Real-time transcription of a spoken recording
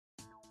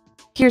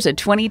Here's a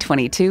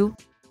 2022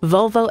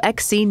 Volvo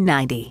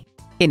XC90.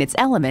 In its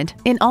element,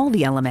 in all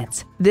the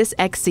elements, this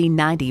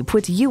XC90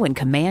 puts you in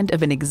command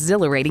of an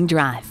exhilarating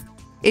drive.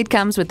 It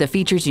comes with the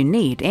features you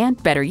need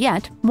and, better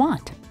yet,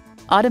 want.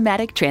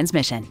 Automatic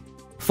transmission,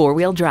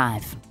 four-wheel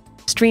drive,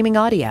 streaming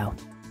audio,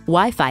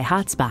 Wi-Fi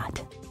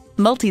hotspot,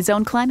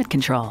 multi-zone climate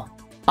control,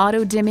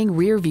 auto-dimming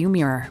rear-view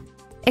mirror,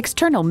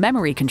 external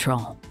memory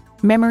control,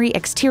 memory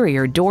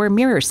exterior door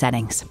mirror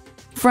settings,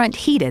 front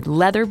heated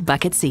leather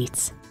bucket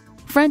seats,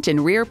 front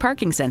and rear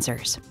parking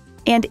sensors,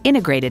 and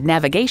integrated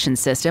navigation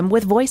system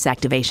with voice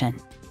activation.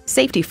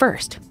 Safety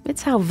first,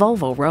 it's how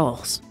Volvo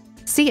rolls.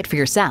 See it for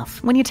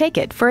yourself when you take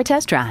it for a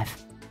test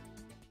drive.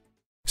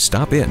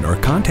 Stop in or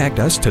contact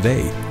us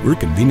today. We're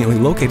conveniently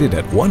located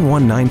at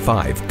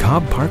 1195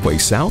 Cobb Parkway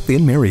South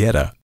in Marietta.